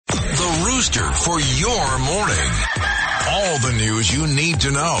booster for your morning. All the news you need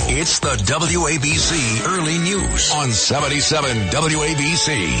to know. It's the WABC Early News on 77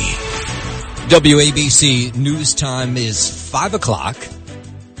 WABC. WABC news time is 5 o'clock.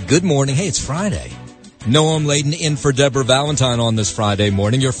 Good morning. Hey, it's Friday. Noam Laden in for Deborah Valentine on this Friday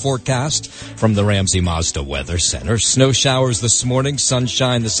morning. Your forecast from the Ramsey Mazda Weather Center. Snow showers this morning,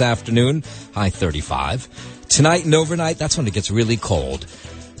 sunshine this afternoon, high 35. Tonight and overnight, that's when it gets really cold.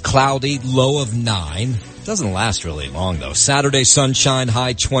 Cloudy, low of 9. Doesn't last really long, though. Saturday, sunshine,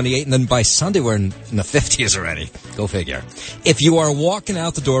 high 28, and then by Sunday, we're in the 50s already. Go figure. If you are walking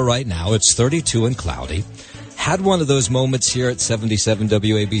out the door right now, it's 32 and cloudy. Had one of those moments here at 77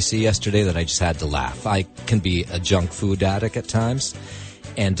 WABC yesterday that I just had to laugh. I can be a junk food addict at times,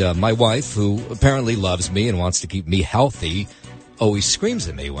 and my wife, who apparently loves me and wants to keep me healthy, always screams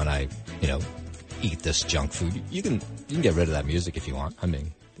at me when I, eat this junk food. You can get rid of that music if you want.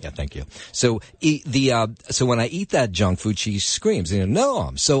 Yeah, thank you. So so when I eat that junk food, she screams,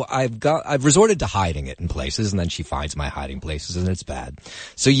 no. So I've resorted to hiding it in places, and then she finds my hiding places, and it's bad.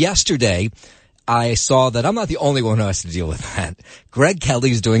 So yesterday, I saw that I'm not the only one who has to deal with that. Greg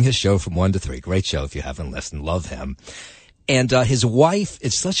Kelly's doing his show from 1 to 3. Great show if you haven't listened. Love him. And his wife,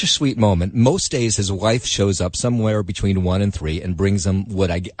 it's such a sweet moment. Most days his wife shows up somewhere between 1 and 3 and brings him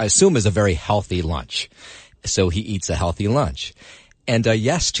what I assume is a very healthy lunch. So he eats a healthy lunch. And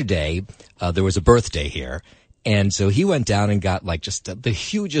yesterday, there was a birthday here. And so he went down and got just the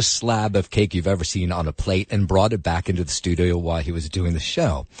hugest slab of cake you've ever seen on a plate and brought it back into the studio while he was doing the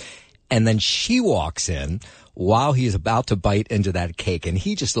show. And then she walks in while he's about to bite into that cake, and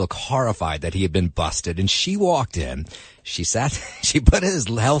he just looked horrified that he had been busted. And she walked in. She put his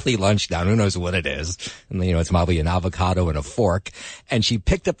healthy lunch down. Who knows what it is? And, it's probably an avocado and a fork. And she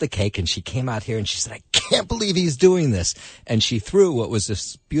picked up the cake, and she came out here, and she said, I can't believe he's doing this. And she threw what was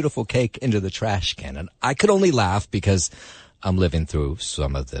this beautiful cake into the trash can. And I could only laugh because I'm living through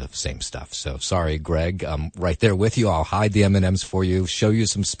some of the same stuff. So sorry, Greg. I'm right there with you. I'll hide the M&Ms for you, show you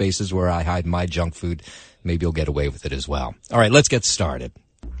some spaces where I hide my junk food. Maybe you'll get away with it as well. All right, let's get started.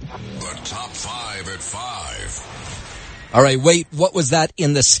 The top 5 at 5. All right, wait, what was that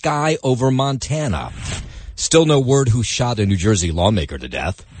in the sky over Montana? Still no word who shot a New Jersey lawmaker to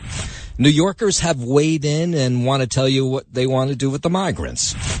death. New Yorkers have weighed in and want to tell you what they want to do with the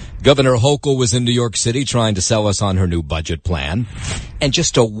migrants. Governor Hochul was in New York City trying to sell us on her new budget plan. And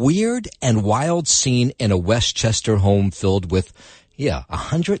just a weird and wild scene in a Westchester home filled with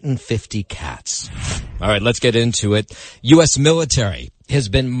 150 cats. All right, let's get into it. U.S. military has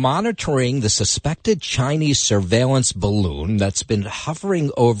been monitoring the suspected Chinese surveillance balloon that's been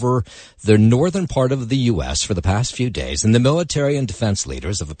hovering over the northern part of the U.S. for the past few days. And the military and defense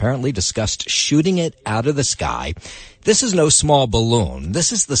leaders have apparently discussed shooting it out of the sky. This is no small balloon.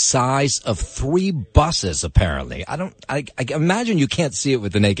 This is the size of 3 buses, apparently. I imagine you can't see it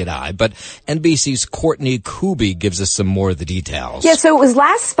with the naked eye, but NBC's Courtney Kuby gives us some more of the details. Yeah, so it was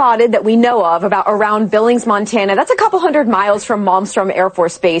last spotted that we know of around Billings, Montana. That's a couple hundred miles from Malmstrom Air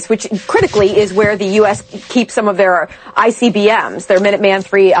Force Base, which critically is where the U.S. keeps some of their ICBMs, their Minuteman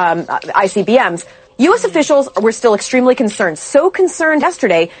III ICBMs. U.S. officials were still extremely concerned. So concerned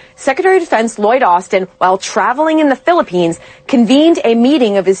yesterday, Secretary of Defense Lloyd Austin, while traveling in the Philippines, convened a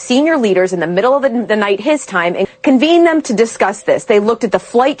meeting of his senior leaders in the middle of the night his time and convened them to discuss this. They looked at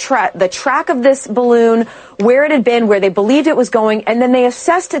the track of this balloon, where it had been, where they believed it was going, and then they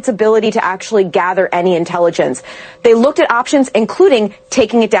assessed its ability to actually gather any intelligence. They looked at options, including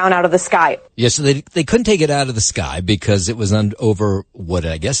taking it down out of the sky. Yes, so they couldn't take it out of the sky because it was over what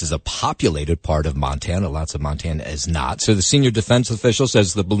I guess is a populated part of Montana. Lots of Montana is not. So the senior defense official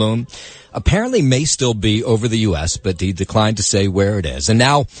says the balloon apparently may still be over the U.S., but he declined to say where it is. And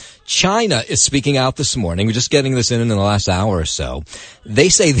now China is speaking out this morning. We're just getting this in the last hour or so. They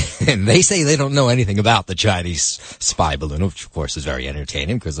say they don't know anything about the Chinese spy balloon, which of course is very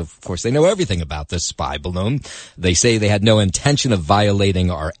entertaining because of course they know everything about this spy balloon. They say they had no intention of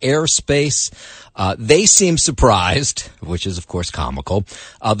violating our airspace. They seem surprised, which is, of course, comical.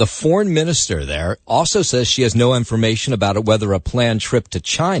 The foreign minister there also says she has no information about whether a planned trip to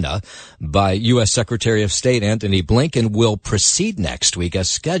China by U.S. Secretary of State Antony Blinken will proceed next week as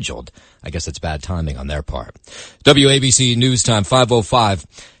scheduled. I guess it's bad timing on their part. WABC News Time 5:05.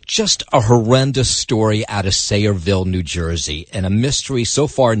 Just a horrendous story out of Sayreville, New Jersey, and a mystery so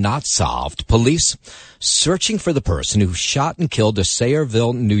far not solved. Police searching for the person who shot and killed a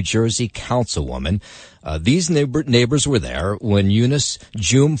Sayreville, New Jersey councilwoman. These neighbors were there when Eunice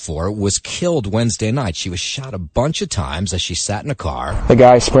Jumfor was killed Wednesday night. She was shot a bunch of times as she sat in a car. The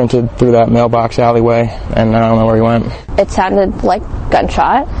guy sprinted through that mailbox alleyway, and I don't know where he went. It sounded like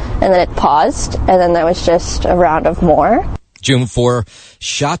gunshot, and then it paused, and then there was just a round of more. June 4,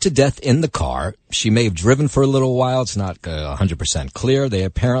 shot to death in the car. She may have driven for a little while. It's not 100% clear. They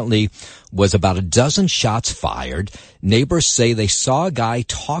apparently was about a dozen shots fired. Neighbors say they saw a guy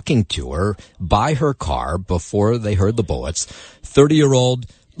talking to her by her car before they heard the bullets. 30-year-old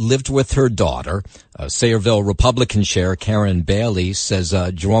lived with her daughter. Sayreville Republican Chair Karen Bailey says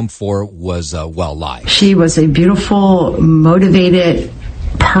Jerome Ford was well-liked. She was a beautiful, motivated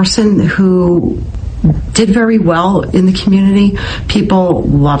person who did very well in the community. People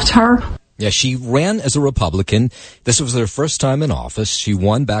loved her. Yeah, she ran as a Republican. This was her first time in office. She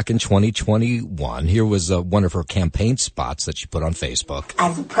won back in 2021. Here was one of her campaign spots that she put on Facebook.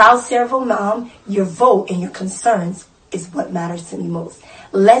 As a proud Sayreville mom, your vote and your concerns is what matters to me most.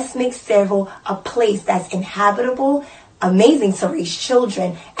 Let's make Sayreville a place that's inhabitable, amazing to raise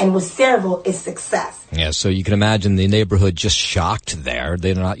children, and with Sayreville is success. Yeah, so you can imagine the neighborhood just shocked there.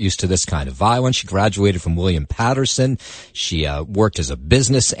 They're not used to this kind of violence. She graduated from William Patterson. She worked as a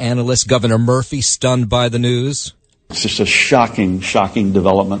business analyst. Governor Murphy stunned by the news. It's just a shocking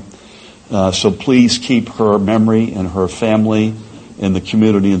development. So please keep her memory and her family and the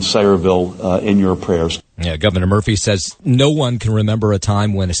community in Sayreville in your prayers. Yeah, Governor Murphy says no one can remember a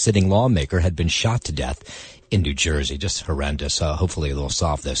time when a sitting lawmaker had been shot to death in New Jersey. Just horrendous. Hopefully they'll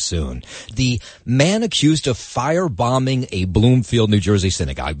solve this soon. The man accused of firebombing a Bloomfield, New Jersey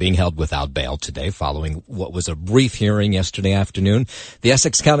synagogue being held without bail today following what was a brief hearing yesterday afternoon. The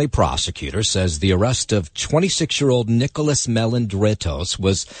Essex County prosecutor says the arrest of 26-year-old Nicholas Melendretos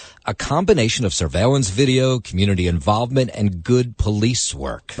was a combination of surveillance video, community involvement, and good police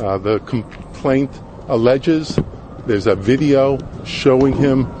work. The complaint alleges there's a video showing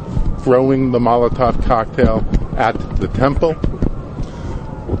him throwing the Molotov cocktail at the temple,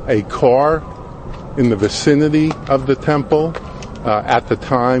 a car in the vicinity of the temple at the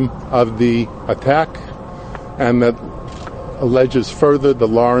time of the attack, and that alleges further the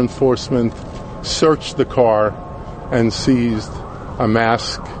law enforcement searched the car and seized a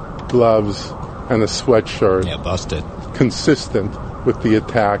mask, gloves, and a sweatshirt. Yeah, busted. Consistent with the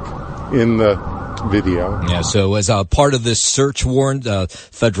attack in the video. Yeah, so as a part of this search warrant,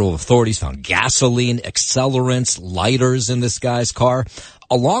 federal authorities found gasoline, accelerants, lighters in this guy's car.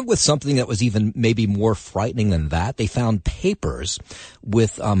 Along with something that was even maybe more frightening than that, they found papers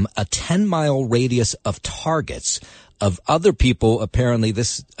with a 10-mile radius of targets of other people. Apparently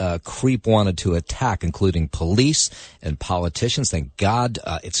this creep wanted to attack, including police and politicians. Thank God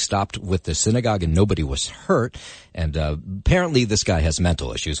it stopped with the synagogue and nobody was hurt. And apparently this guy has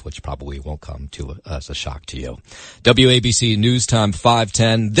mental issues, which probably won't come to as a shock to you. WABC News Time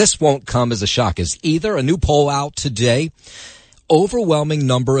 5:10. This won't come as a shock as either. A new poll out today. Overwhelming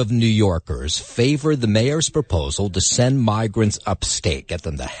number of New Yorkers favor the mayor's proposal to send migrants upstate, get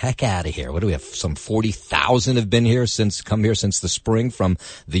them the heck out of here. What do we have? Some 40,000 have been here come here since the spring from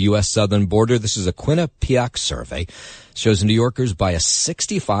the U.S. southern border. This is a Quinnipiac survey. Shows New Yorkers by a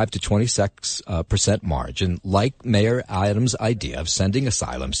 65 to 26% margin like Mayor Adams' idea of sending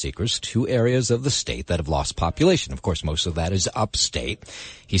asylum seekers to areas of the state that have lost population. Of course, most of that is upstate.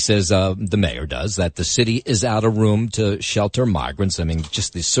 He says, the mayor does, that the city is out of room to shelter migrants. I mean,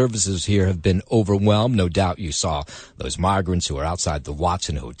 just the services here have been overwhelmed. No doubt you saw those migrants who are outside the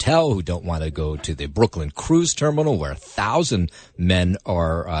Watson Hotel who don't want to go to the Brooklyn Cruise Terminal where 1,000 men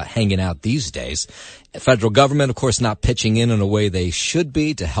are hanging out these days. Federal government, of course, not pitching in a way they should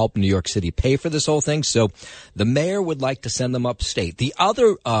be to help New York City pay for this whole thing. So the mayor would like to send them upstate. The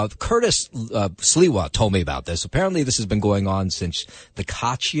other, Curtis Sliwa told me about this. Apparently this has been going on since the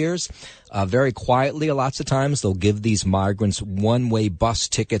Koch years. Very quietly, lots of times they'll give these migrants one-way bus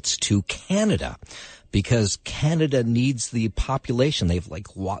tickets to Canada, because Canada needs the population. They have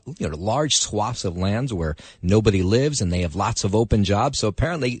large swaths of lands where nobody lives, and they have lots of open jobs. So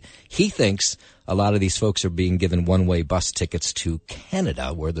apparently he thinks a lot of these folks are being given one-way bus tickets to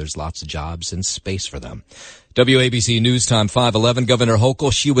Canada, where there's lots of jobs and space for them. WABC News Time 5:11. Governor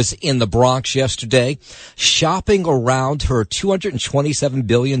Hochul, she was in the Bronx yesterday shopping around her $227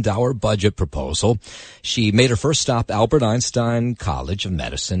 billion budget proposal. She made her first stop Albert Einstein College of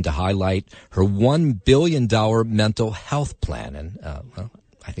Medicine to highlight her $1 billion mental health plan. And,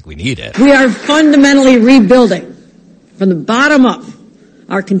 I think we need it. We are fundamentally rebuilding from the bottom up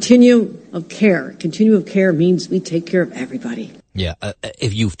our continuum of care. Continuum of care means we take care of everybody. Yeah,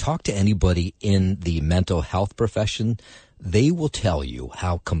 if you've talked to anybody in the mental health profession, they will tell you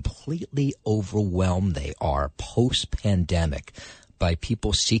how completely overwhelmed they are post-pandemic by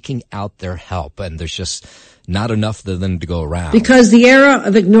people seeking out their help, and there's just not enough of them to go around. Because the era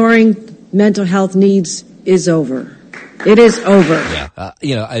of ignoring mental health needs is over. It is over.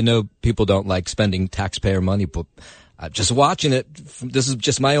 Yeah. I know people don't like spending taxpayer money, but just watching it, this is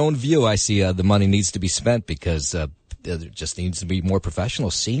just my own view. I see the money needs to be spent because there just needs to be more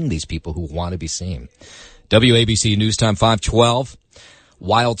professionals seeing these people who want to be seen. WABC News Time 512.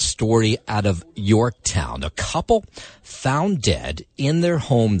 Wild story out of Yorktown. A couple found dead in their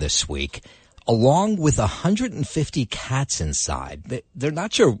home this week, along with 150 cats inside. They're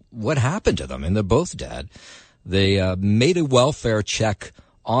not sure what happened to them, and they're both dead. They made a welfare check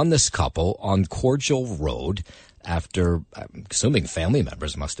on this couple on Cordial Road after, I'm assuming family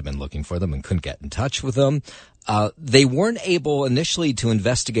members must have been looking for them and couldn't get in touch with them. They weren't able initially to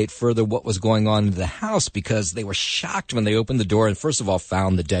investigate further what was going on in the house because they were shocked when they opened the door and first of all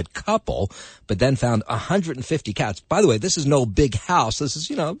found the dead couple, but then found 150 cats. By the way, this is no big house. This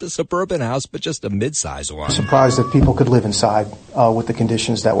is, a suburban house, but just a mid-sized one. Surprised that people could live inside with the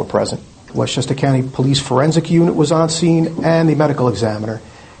conditions that were present. Westchester County Police Forensic Unit was on scene and the medical examiner.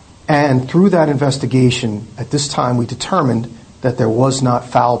 And through that investigation, at this time, we determined that there was not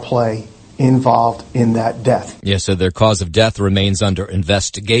foul play involved in that death. Yeah, so their cause of death remains under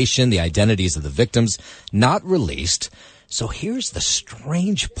investigation. The identities of the victims not released. So here's the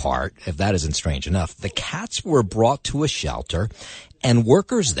strange part, if that isn't strange enough. The cats were brought to a shelter, and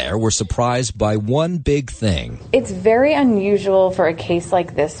workers there were surprised by one big thing. It's very unusual for a case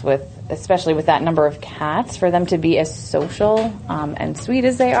like this, especially with that number of cats, for them to be as social and sweet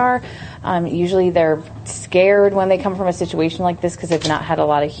as they are. Usually they're scared when they come from a situation like this because they've not had a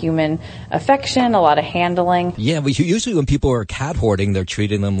lot of human affection, a lot of handling. Yeah, but usually when people are cat hoarding, they're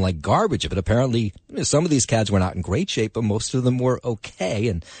treating them like garbage. But apparently some of these cats were not in great shape, but most of them were okay.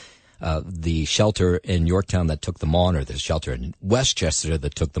 And the shelter in Yorktown that took them on, or the shelter in Westchester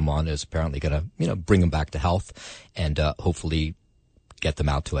that took them on, is apparently going to, bring them back to health and hopefully get them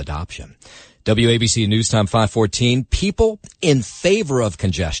out to adoption. WABC News Time 514. People in favor of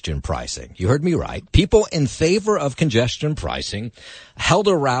congestion pricing. You heard me right. People in favor of congestion pricing held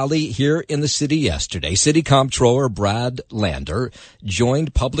a rally here in the city yesterday. City Comptroller Brad Lander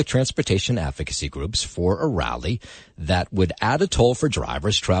joined public transportation advocacy groups for a rally that would add a toll for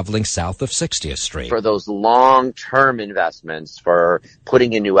drivers traveling south of 60th Street. For those long-term investments, for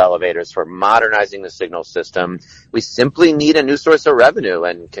putting in new elevators, for modernizing the signal system, we simply need a new source of revenue,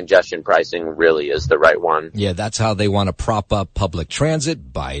 and congestion pricing really is the right one. Yeah, that's how they want to prop up public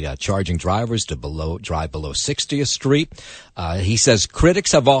transit, by charging drivers to drive below 60th Street. He says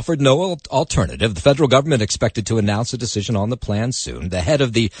critics have offered no alternative. The federal government expected to announce a decision on the plan soon. The head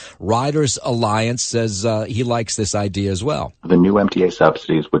of the Riders Alliance says he likes this idea as well. The new MTA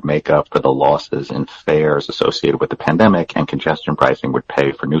subsidies would make up for the losses in fares associated with the pandemic, and congestion pricing would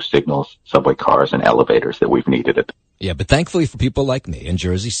pay for new signals, subway cars, and elevators that we've needed it. Yeah, but thankfully for people like me in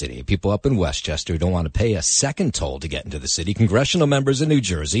Jersey City, people up in Westchester who don't want to pay a second toll to get into the city, congressional members in New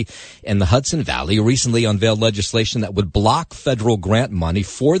Jersey and the Hudson Valley recently unveiled legislation that would block federal grant money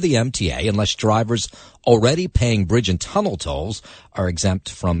for the MTA unless drivers already paying bridge and tunnel tolls are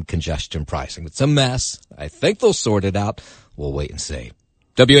exempt from congestion pricing. It's a mess. I think they'll sort it out. We'll wait and see.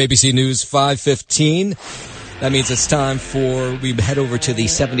 WABC News 515. That means it's time we head over to the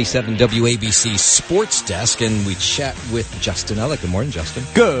 77 WABC Sports Desk and we chat with Justin Ellick. Good morning, Justin.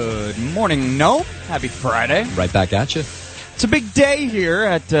 Good morning, Nope. Happy Friday. Right back at you. It's a big day here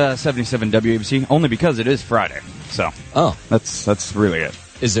at 77 WABC, only because it is Friday. So, that's really it.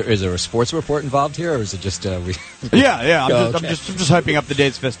 Is there a sports report involved here, or is it just Yeah. I'm just hyping up the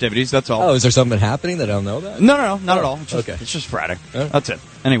day's festivities. That's all. Oh, is there something happening that I don't know about? No, not at all. It's just Friday. That's it.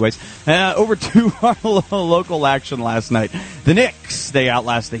 Anyways, over to our local action last night. The Knicks, they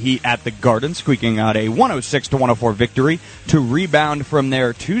outlast the Heat at the Garden, squeaking out a 106-104 victory to rebound from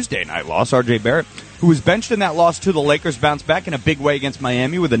their Tuesday night loss. R.J. Barrett, who was benched in that loss to the Lakers, bounced back in a big way against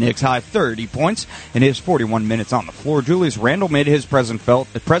Miami with a Knicks high 30 points in his 41 minutes on the floor. Julius Randle made his presence felt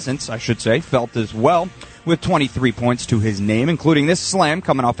as well, with 23 points to his name, including this slam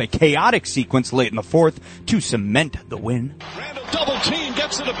coming off a chaotic sequence late in the fourth to cement the win. Randle double team,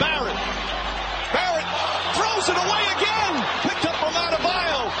 gets it to Barrett. Barrett throws it away again. Picked up from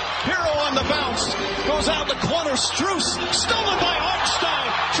Adebayo. Hero on the bounce. Goes out the corner. Strus stolen by Hartenstein.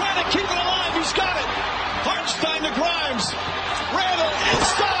 Trying to keep it alive. He's got it. Hartenstein to Grimes. Randle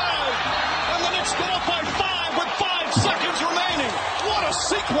inside. And the Knicks get up by 5 with 5 seconds remaining. What a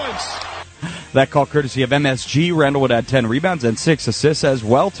sequence. That call courtesy of MSG. Randall would add 10 rebounds and 6 assists as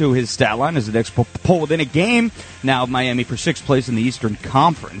well to his stat line as the Knicks pull within a game now of Miami for 6th place in the Eastern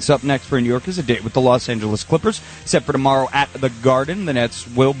Conference. Up next for New York is a date with the Los Angeles Clippers, set for tomorrow at the Garden. The Nets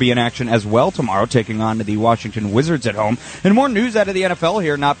will be in action as well tomorrow, taking on the Washington Wizards at home. And more news out of the NFL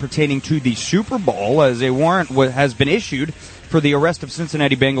here, not pertaining to the Super Bowl, as a warrant has been issued for the arrest of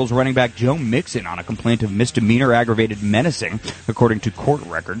Cincinnati Bengals running back Joe Mixon on a complaint of misdemeanor aggravated menacing, according to court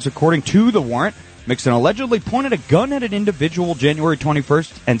records. According to the warrant, Mixon allegedly pointed a gun at an individual January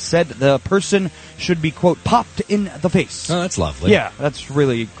 21st and said the person should be, quote, popped in the face. Oh, that's lovely. Yeah, that's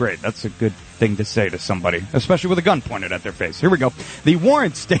really great. That's a good thing to say to somebody, especially with a gun pointed at their face. Here we go. The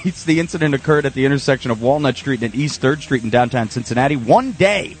warrant states the incident occurred at the intersection of Walnut Street and East 3rd Street in downtown Cincinnati one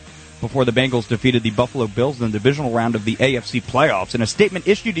day before the Bengals defeated the Buffalo Bills in the divisional round of the AFC playoffs. In a statement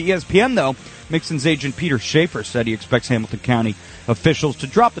issued to ESPN, though, Mixon's agent Peter Schaefer said he expects Hamilton County officials to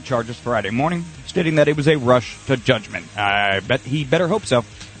drop the charges Friday morning, stating that it was a rush to judgment. I bet he better hope so.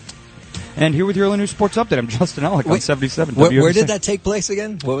 And here with your early news sports update, I'm Justin Ellick on 77. Where did that take place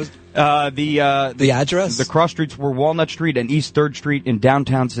again? What was the address? The cross streets were Walnut Street and East 3rd Street in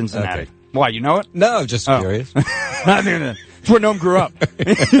downtown Cincinnati. Okay. Why, you know it? No, just curious. It's where Noam grew up.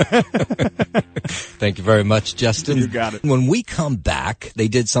 Thank you very much, Justin. You got it. When we come back, they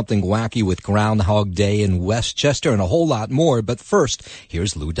did something wacky with Groundhog Day in Westchester and a whole lot more. But first,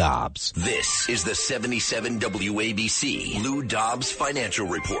 here's Lou Dobbs. This is the 77 WABC Lou Dobbs Financial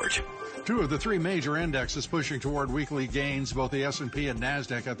Report. Two of the three major indexes pushing toward weekly gains, both the S&P and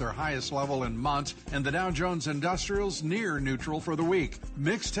NASDAQ at their highest level in months, and the Dow Jones Industrials near neutral for the week.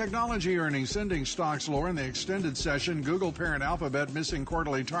 Mixed technology earnings sending stocks lower in the extended session. Google parent Alphabet missing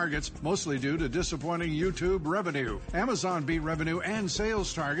quarterly targets, mostly due to disappointing YouTube revenue. Amazon beat revenue and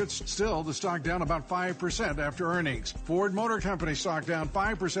sales targets. Still, the stock down about 5% after earnings. Ford Motor Company stock down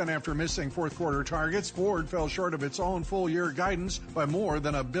 5% after missing fourth quarter targets. Ford fell short of its own full-year guidance by more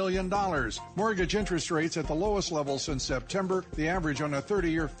than $1 billion. Mortgage interest rates at the lowest level since September. The average on a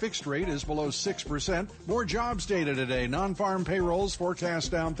 30-year fixed rate is below 6%. More jobs data today. Non-farm payrolls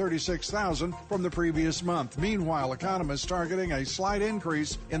forecast down 36,000 from the previous month. Meanwhile, economists targeting a slight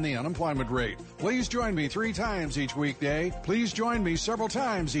increase in the unemployment rate. Please join me 3 times each weekday. Please join me several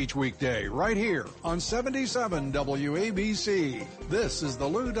times each weekday right here on 77 WABC. This is the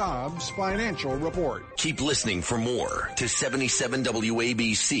Lou Dobbs Financial Report. Keep listening for more to 77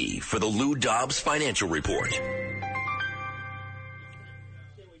 WABC for the Lou Dobbs Financial Report.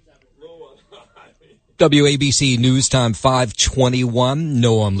 WABC News Time 521.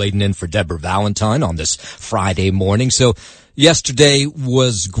 Noam Laden in for Deborah Valentine on this Friday morning. So yesterday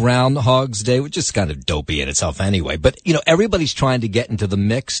was Groundhog's Day, which is kind of dopey in itself anyway. But, you know, everybody's trying to get into the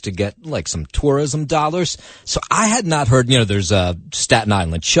mix to get, like, some tourism dollars. So I had not heard, you know, there's Staten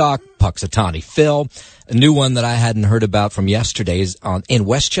Island Chuck, Puxatawny Phil. A new one that I hadn't heard about from yesterday is in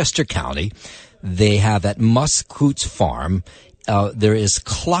Westchester County. They have at Muscoots Farm, there is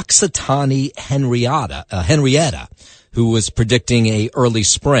Cloxatawny Henrietta, who was predicting a early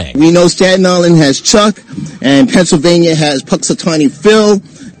spring. We know Staten Island has Chuck and Pennsylvania has Puxatawny Phil,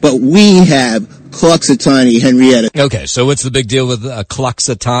 but we have Cloxatawny Henrietta. Okay, so what's the big deal with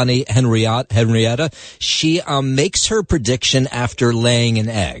Cloxatawny Henrietta? She makes her prediction after laying an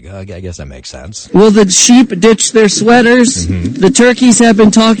egg. I guess that makes sense. Will the sheep ditch their sweaters? Mm-hmm. The turkeys have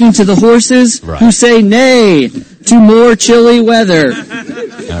been talking to the horses, who say nay to more chilly weather.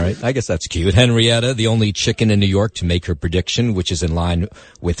 All right, I guess that's cute. Henrietta, the only chicken in New York to make her prediction, which is in line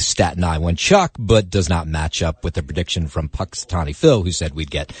with Staten Island Chuck, but does not match up with the prediction from Puxatawny Phil, who said we'd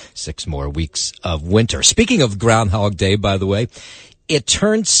get 6 more weeks of winter. Speaking of Groundhog Day, by the way, it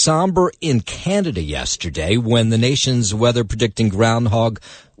turned somber in Canada yesterday when the nation's weather predicting groundhog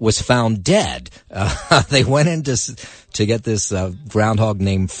was found dead. They went in to get this groundhog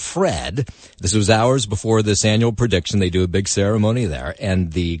named Fred. This was hours before this annual prediction. They do a big ceremony there,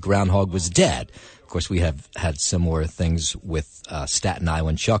 and the groundhog was dead. Of course, we have had similar things with Staten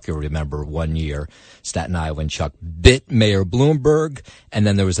Island Chuck. You'll remember one year Staten Island Chuck bit Mayor Bloomberg, and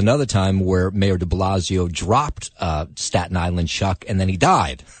then there was another time where Mayor de Blasio dropped Staten Island Chuck, and then he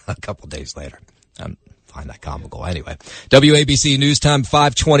died a couple days later. Find that comical. Anyway, WABC News Time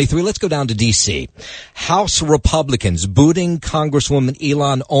 523. Let's go down to D.C. House Republicans booting Congresswoman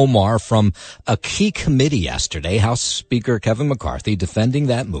Ilhan Omar from a key committee yesterday. House Speaker Kevin McCarthy defending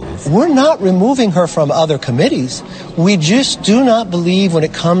that move. We're not removing her from other committees. We just do not believe when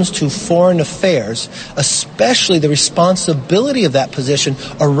it comes to foreign affairs, especially the responsibility of that position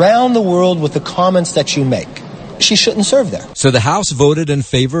around the world with the comments that you make. she shouldn't serve there. So the House voted in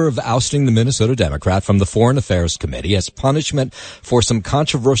favor of ousting the Minnesota Democrat from the Foreign Affairs Committee as punishment for some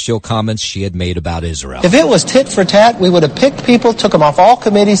controversial comments she had made about Israel. If it was tit for tat, we would have picked people, took them off all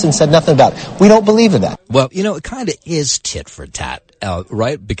committees, and said nothing about it. We don't believe in that. Well, it kind of is tit for tat,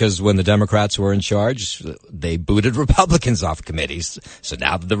 right? Because when the Democrats were in charge, they booted Republicans off committees. So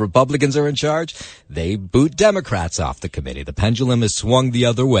now that the Republicans are in charge, they boot Democrats off the committee. The pendulum has swung the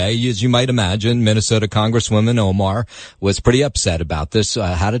other way. As you might imagine, Minnesota Congresswoman Omar was pretty upset about this,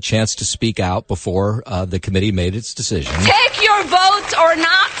 had a chance to speak out before the committee made its decision. Take your vote or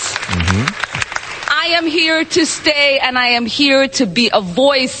not. I am here to stay, and I am here to be a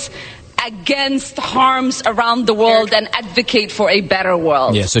voice against harms around the world and advocate for a better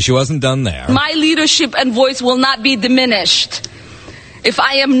world. Yeah, so she wasn't done there. My leadership and voice will not be diminished if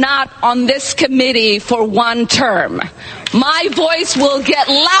I am not on this committee for one term. My voice will get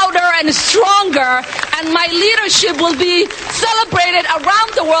louder and stronger, and my leadership will be celebrated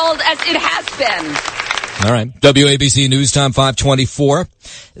around the world as it has been. All right. WABC News Time 524.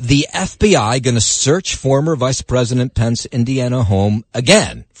 The FBI going to search former Vice President Pence's Indiana home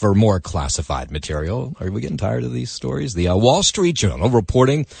again for more classified material. Are we getting tired of these stories? The Wall Street Journal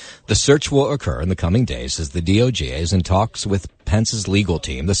reporting the search will occur in the coming days as the DOJ is in talks with Pence's legal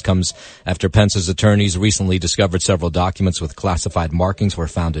team. This comes after Pence's attorneys recently discovered several documents with classified markings were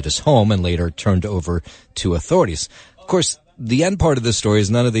found at his home and later turned over to authorities. Of course, the end part of this story is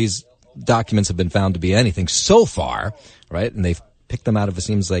none of these documents have been found to be anything so far, right? And they've picked them out of, it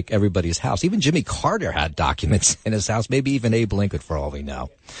seems like, everybody's house. Even Jimmy Carter had documents in his house, maybe even Abe Lincoln for all we know.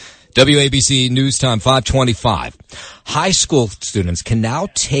 WABC News Time 525. High school students can now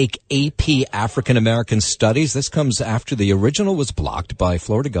take AP African American Studies. This comes after the original was blocked by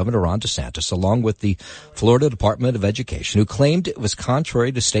Florida Governor Ron DeSantis, along with the Florida Department of Education, who claimed it was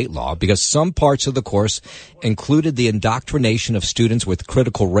contrary to state law because some parts of the course included the indoctrination of students with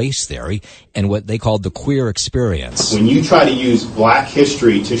critical race theory and what they called the queer experience. When you try to use black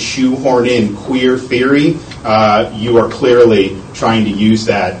history to shoehorn in queer theory, you are clearly trying to use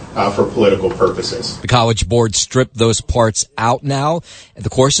that for political purposes. The College Board stripped those parts out now, and the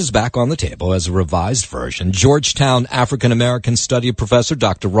course is back on the table as a revised version. Georgetown African American Study professor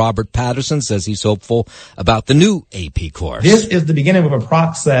Dr. Robert Patterson says he's hopeful about the new AP course. This is the beginning of a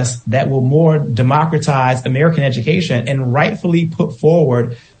process that will more democratize American education and rightfully put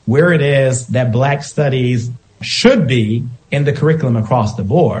forward where it is that black studies should be in the curriculum across the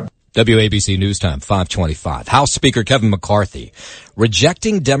board. WABC News Time 525. House Speaker Kevin McCarthy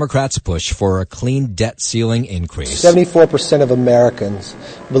rejecting Democrats' push for a clean debt ceiling increase. 74% of Americans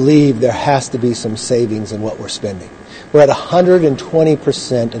believe there has to be some savings in what we're spending. We're at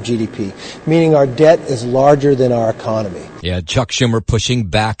 120% of GDP, meaning our debt is larger than our economy. Yeah, Chuck Schumer pushing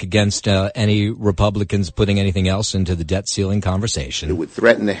back against any Republicans putting anything else into the debt ceiling conversation. It would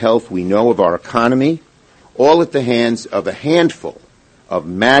threaten the health we know of our economy, all at the hands of a handful of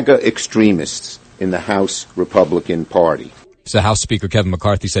MAGA extremists in the House Republican Party. So House Speaker Kevin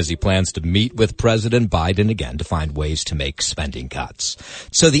McCarthy says he plans to meet with President Biden again to find ways to make spending cuts.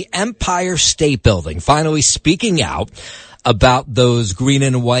 So the Empire State Building finally speaking out about those green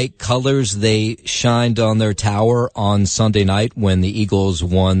and white colors they shined on their tower on Sunday night when the Eagles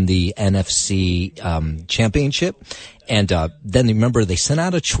won the NFC championship. And then remember, they sent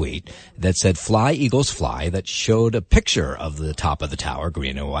out a tweet that said, "Fly, Eagles, fly," that showed a picture of the top of the tower,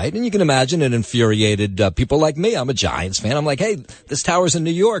 green and white. And you can imagine it infuriated people like me. I'm a Giants fan. I'm like, hey, this tower's in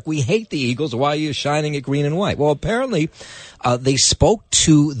New York. We hate the Eagles. Why are you shining it green and white? Well, apparently they spoke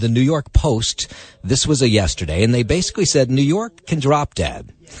to the New York Post. This was yesterday, and they basically said New York can drop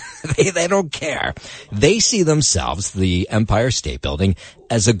dead. They don't care. They see themselves, the Empire State Building,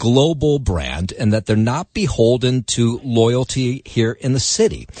 as a global brand and that they're not beholden to loyalty here in the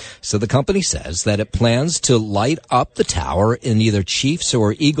city. So the company says that it plans to light up the tower in either Chiefs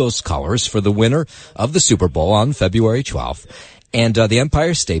or Eagles colors for the winner of the Super Bowl on February 12th. And the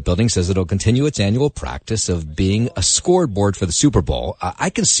Empire State Building says it'll continue its annual practice of being a scoreboard for the Super Bowl. I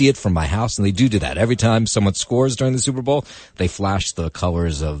can see it from my house, and they do that. Every time someone scores during the Super Bowl, they flash the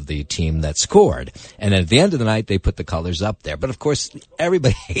colors of the team that scored. And then at the end of the night, they put the colors up there. But, of course,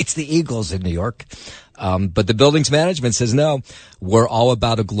 everybody hates the Eagles in New York. But the building's management says, no, we're all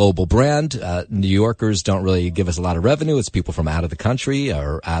about a global brand. New Yorkers don't really give us a lot of revenue. It's people from out of the country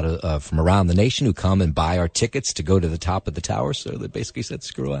or from around the nation who come and buy our tickets to go to the top of the tower. So they basically said,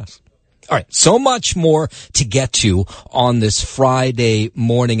 screw us. All right, so much more to get to on this Friday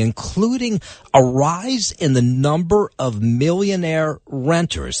morning, including a rise in the number of millionaire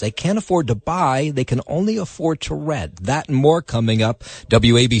renters. They can't afford to buy, they can only afford to rent. That and more coming up.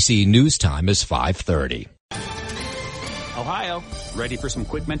 WABC News Time is 5:30. Ohio, ready for some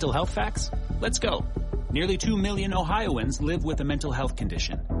quick mental health facts? Let's go. Nearly 2 million Ohioans live with a mental health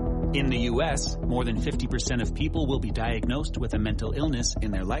condition. In the U.S., more than 50% of people will be diagnosed with a mental illness in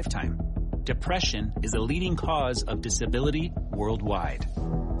their lifetime. Depression is a leading cause of disability worldwide.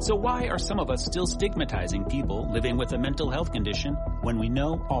 So why are some of us still stigmatizing people living with a mental health condition when we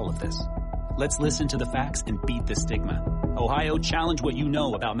know all of this? Let's listen to the facts and beat the stigma. Ohio, challenge what you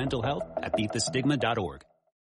know about mental health at beatthestigma.org.